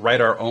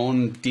write our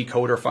own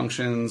decoder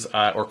functions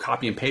or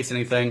copy and paste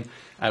anything.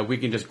 We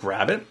can just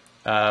grab it,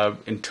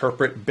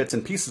 interpret bits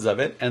and pieces of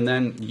it, and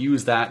then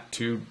use that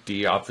to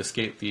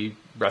deobfuscate the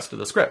rest of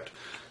the script.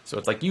 So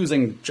it's like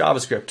using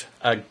JavaScript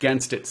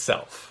against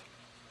itself.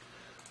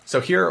 So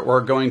here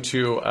we're going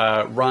to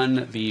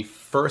run the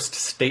first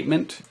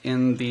statement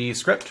in the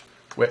script,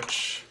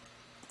 which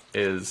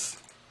is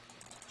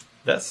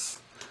this.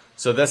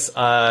 So this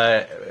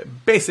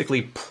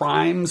basically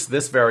primes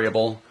this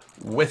variable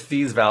with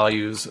these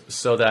values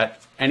so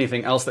that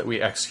anything else that we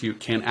execute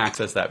can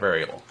access that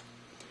variable.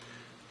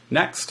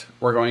 Next,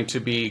 we're going to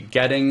be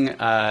getting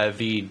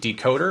the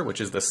decoder,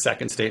 which is the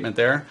second statement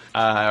there.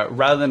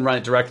 Rather than run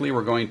it directly,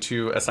 we're going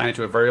to assign it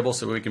to a variable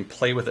so we can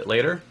play with it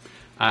later.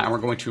 And we're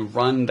going to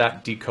run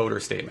that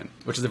decoder statement,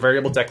 which is a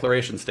variable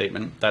declaration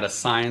statement that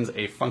assigns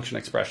a function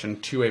expression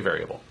to a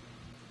variable.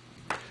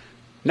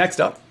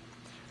 Next up,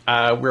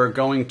 we're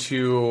going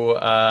to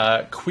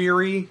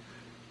query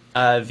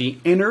the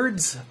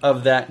innards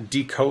of that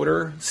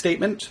decoder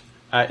statement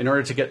in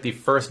order to get the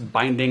first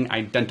binding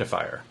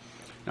identifier.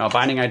 Now, a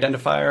binding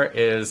identifier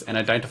is an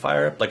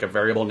identifier, like a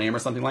variable name or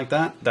something like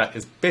that, that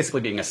is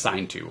basically being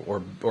assigned to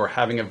or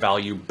having a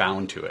value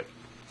bound to it.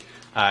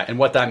 And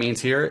what that means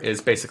here is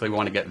basically we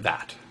want to get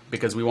that,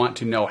 because we want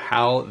to know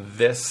how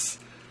this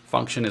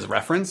function is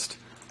referenced.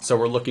 So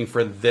we're looking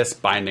for this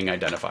binding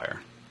identifier.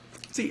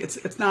 See,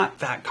 it's not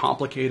that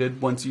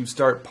complicated once you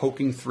start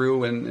poking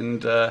through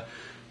and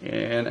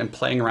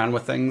playing around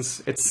with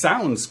things. It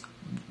sounds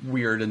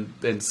weird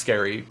and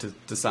scary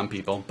to some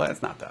people, but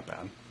it's not that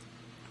bad.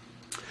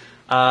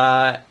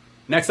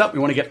 Next up, we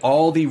want to get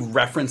all the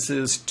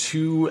references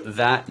to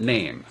that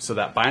name. So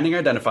that binding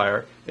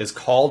identifier is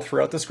called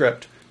throughout the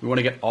script. We want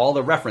to get all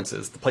the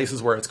references, the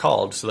places where it's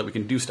called, so that we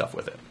can do stuff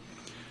with it.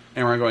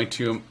 And we're going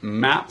to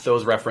map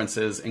those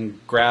references and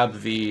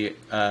grab the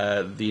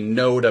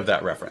node of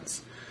that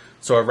reference.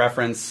 So a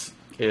reference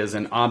is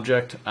an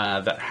object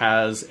that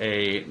has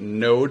a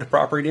node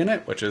property in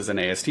it, which is an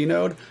AST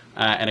node,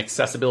 an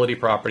accessibility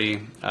property,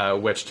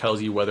 which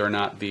tells you whether or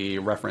not the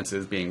reference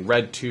is being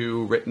read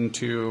to, written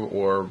to,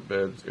 or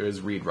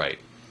is read-write.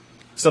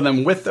 So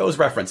then with those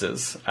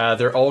references,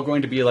 they're all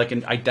going to be like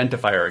an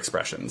identifier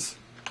expressions.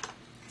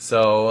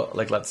 So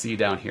like, let's see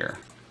down here.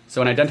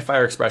 So an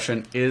identifier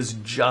expression is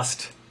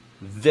just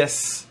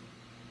this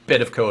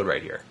bit of code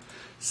right here.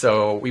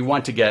 So we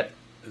want to get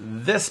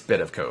this bit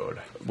of code,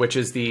 which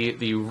is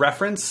the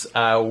reference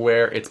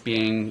where it's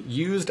being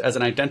used as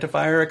an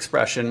identifier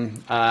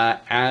expression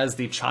as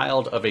the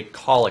child of a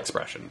call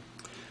expression.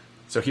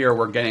 So here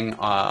we're getting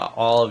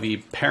all of the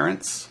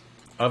parents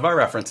of our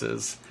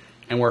references,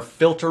 and we're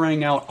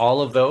filtering out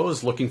all of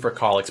those looking for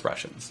call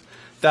expressions.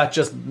 That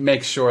just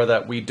makes sure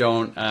that we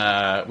don't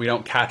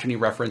catch any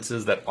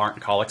references that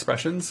aren't call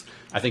expressions.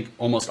 I think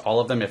almost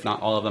all of them, if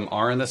not all of them,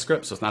 are in this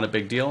script, so it's not a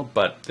big deal,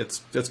 but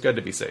it's good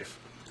to be safe.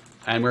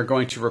 And we're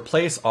going to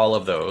replace all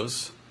of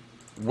those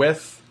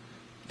with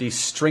the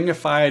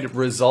stringified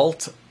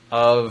result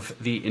of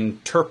the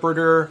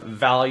interpreter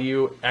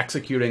value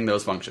executing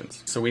those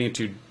functions. So we need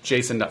to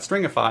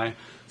JSON.stringify,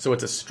 so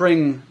it's a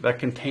string that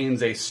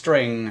contains a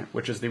string,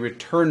 which is the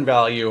return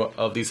value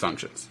of these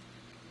functions.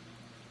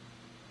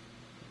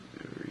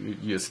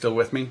 You still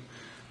with me?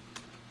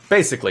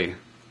 Basically,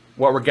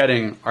 what we're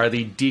getting are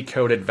the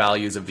decoded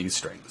values of these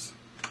strings.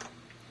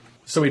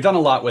 So we've done a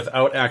lot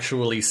without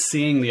actually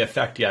seeing the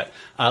effect yet.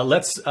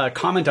 Let's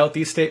comment out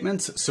these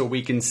statements so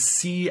we can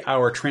see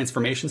our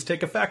transformations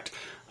take effect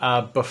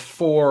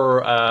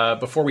before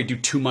we do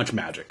too much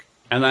magic.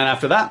 And then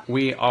after that,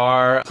 we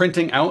are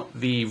printing out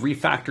the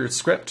refactored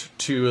script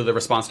to the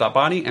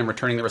response.body and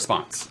returning the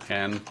response.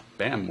 And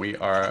bam, we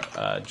are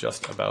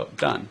just about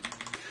done.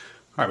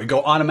 All right, we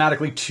go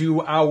automatically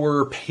to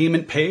our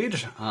payment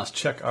page. Let's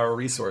check our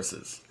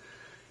resources.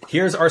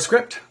 Here's our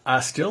script.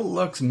 Still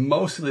looks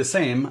mostly the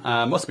same,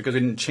 mostly because we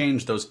didn't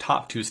change those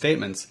top two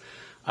statements.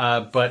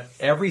 But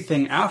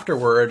everything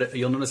afterward,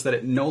 you'll notice that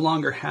it no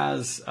longer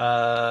has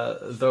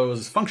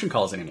those function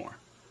calls anymore.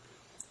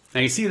 Now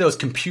you see those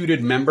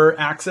computed member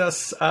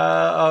access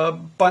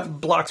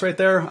blocks right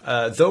there.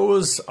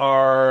 Those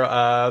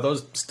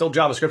still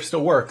JavaScript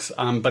still works,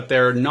 but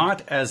they're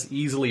not as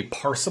easily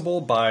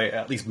parsable by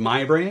at least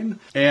my brain.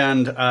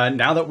 And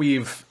now that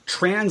we've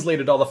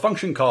translated all the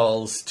function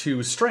calls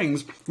to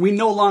strings, we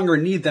no longer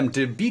need them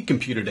to be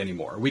computed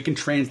anymore. We can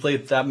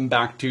translate them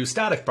back to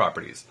static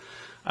properties.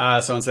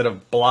 So instead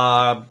of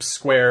blah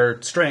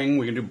square string,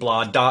 we can do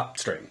blah dot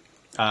string.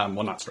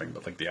 Well, not string,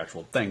 but like the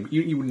actual thing.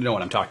 You know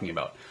what I'm talking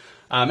about.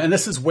 And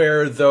this is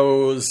where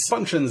those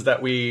functions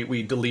that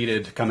we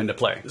deleted come into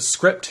play.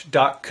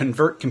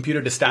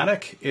 Script.convertComputer to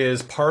static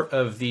is part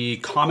of the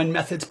common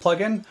methods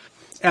plugin.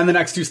 And the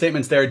next two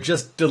statements there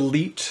just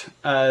delete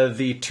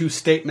the two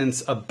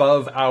statements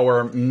above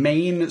our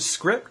main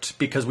script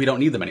because we don't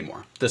need them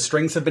anymore. The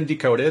strings have been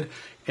decoded,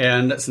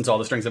 and since all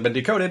the strings have been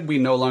decoded, we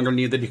no longer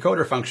need the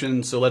decoder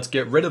function, so let's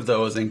get rid of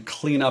those and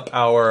clean up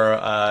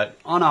our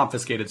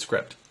unobfuscated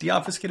script.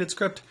 Deobfuscated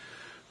script?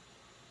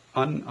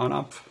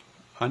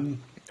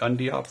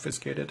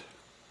 Undeobfuscated?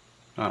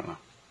 I don't know.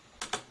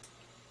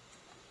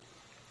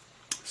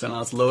 So now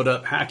let's load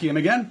up Hackium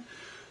again.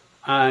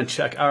 And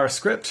check our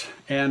script,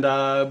 and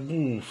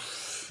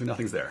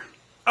nothing's there.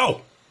 Oh,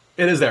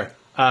 it is there.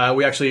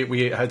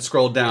 We had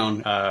scrolled down.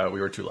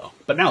 We were too low.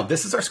 But now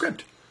this is our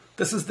script.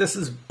 This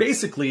is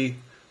basically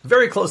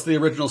very close to the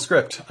original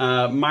script,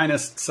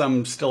 minus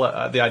some still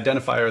the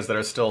identifiers that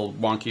are still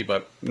wonky,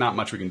 but not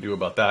much we can do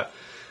about that.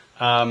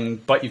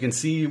 But you can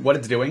see what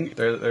it's doing.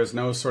 There's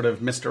no sort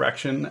of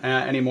misdirection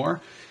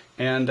anymore,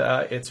 and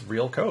it's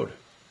real code.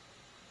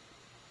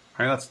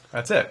 All right,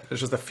 that's it.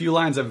 There's just a few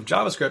lines of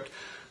JavaScript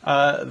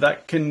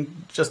that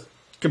can just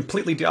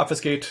completely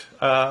deobfuscate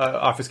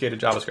obfuscated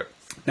JavaScript.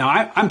 Now,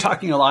 I'm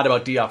talking a lot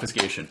about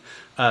deobfuscation,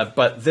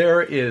 but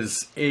there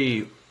is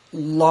a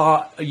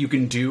lot you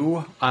can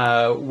do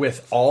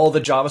with all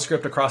the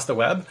JavaScript across the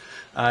web.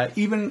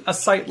 Even a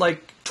site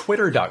like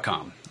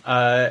twitter.com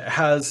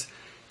has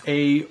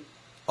a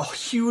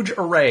huge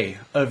array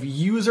of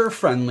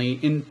user-friendly,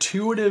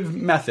 intuitive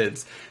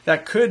methods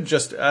that could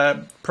just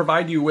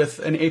provide you with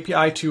an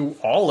API to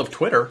all of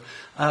Twitter,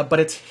 but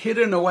it's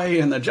hidden away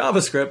in the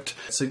JavaScript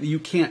so that you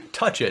can't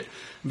touch it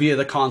via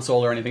the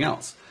console or anything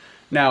else.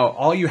 Now,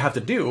 all you have to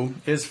do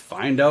is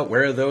find out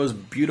where those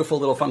beautiful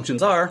little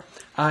functions are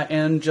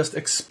and just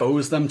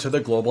expose them to the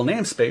global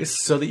namespace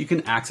so that you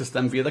can access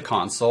them via the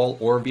console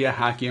or via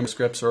Hackium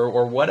scripts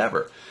or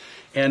whatever.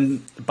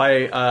 And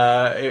by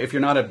if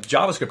you're not a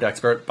JavaScript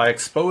expert, by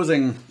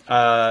exposing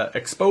to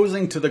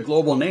the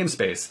global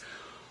namespace,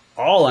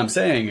 all I'm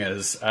saying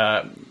is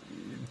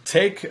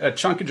take a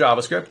chunk of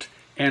JavaScript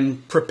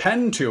and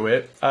prepend to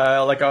it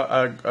like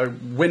a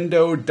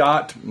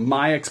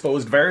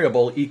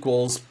window.myExposedVariable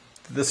equals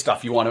the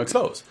stuff you want to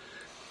expose,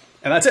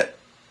 and that's it.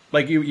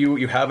 Like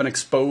you have an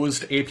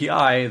exposed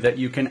API that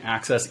you can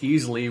access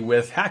easily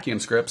with Hackium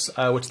scripts,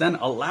 which then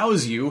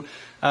allows you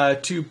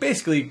to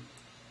basically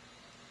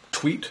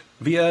tweet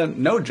via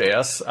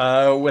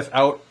Node.js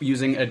without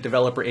using a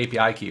developer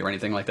API key or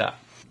anything like that.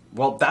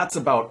 Well, that's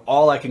about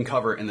all I can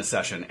cover in the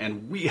session,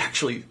 and we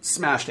actually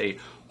smashed a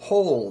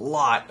whole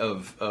lot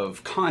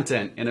of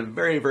content in a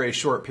very, very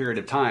short period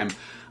of time.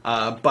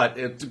 But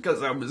it's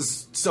because I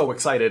was so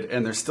excited,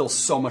 and there's still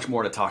so much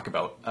more to talk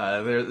about.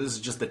 This is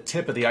just the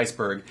tip of the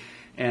iceberg,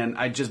 and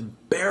I just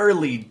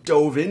barely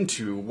dove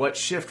into what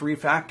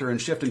shift-refactor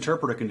and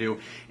shift-interpreter can do,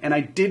 and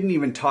I didn't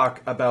even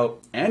talk about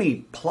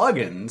any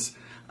plugins.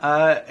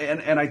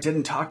 And I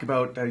didn't talk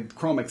about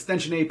Chrome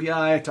Extension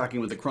API, talking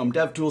with the Chrome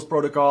DevTools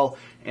protocol,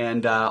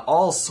 and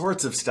all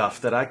sorts of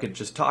stuff that I could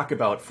just talk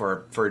about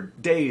for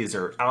days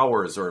or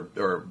hours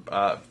or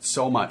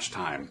so much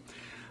time.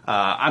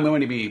 I'm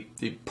going to be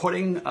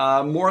putting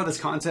more of this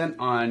content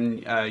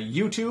on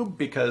YouTube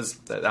because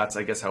that's,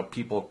 I guess, how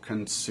people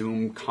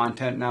consume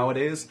content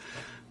nowadays.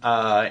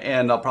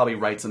 And I'll probably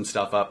write some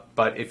stuff up.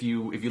 But if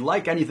you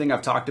like anything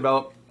I've talked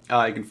about,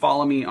 you can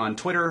follow me on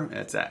Twitter.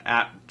 It's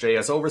at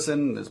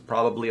JSOverson. There's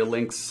probably a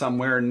link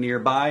somewhere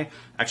nearby.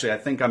 Actually, I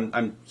think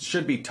I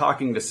should be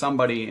talking to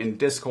somebody in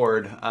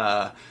Discord.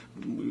 Talk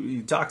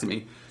to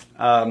me.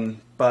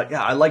 But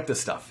yeah, I like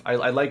this stuff.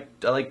 I like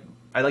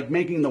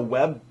making the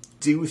web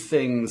do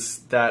things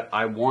that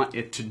I want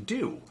it to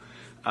do.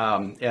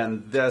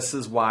 And this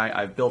is why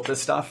I've built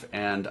this stuff,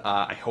 and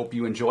I hope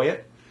you enjoy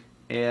it.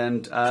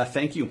 And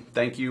thank you,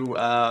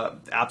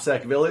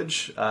 AppSec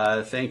Village.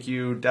 Thank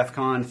you, DEF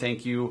CON.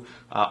 Thank you,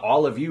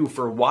 all of you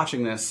for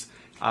watching this.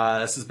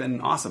 This has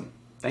been awesome.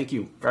 Thank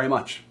you very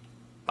much.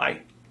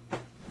 Bye.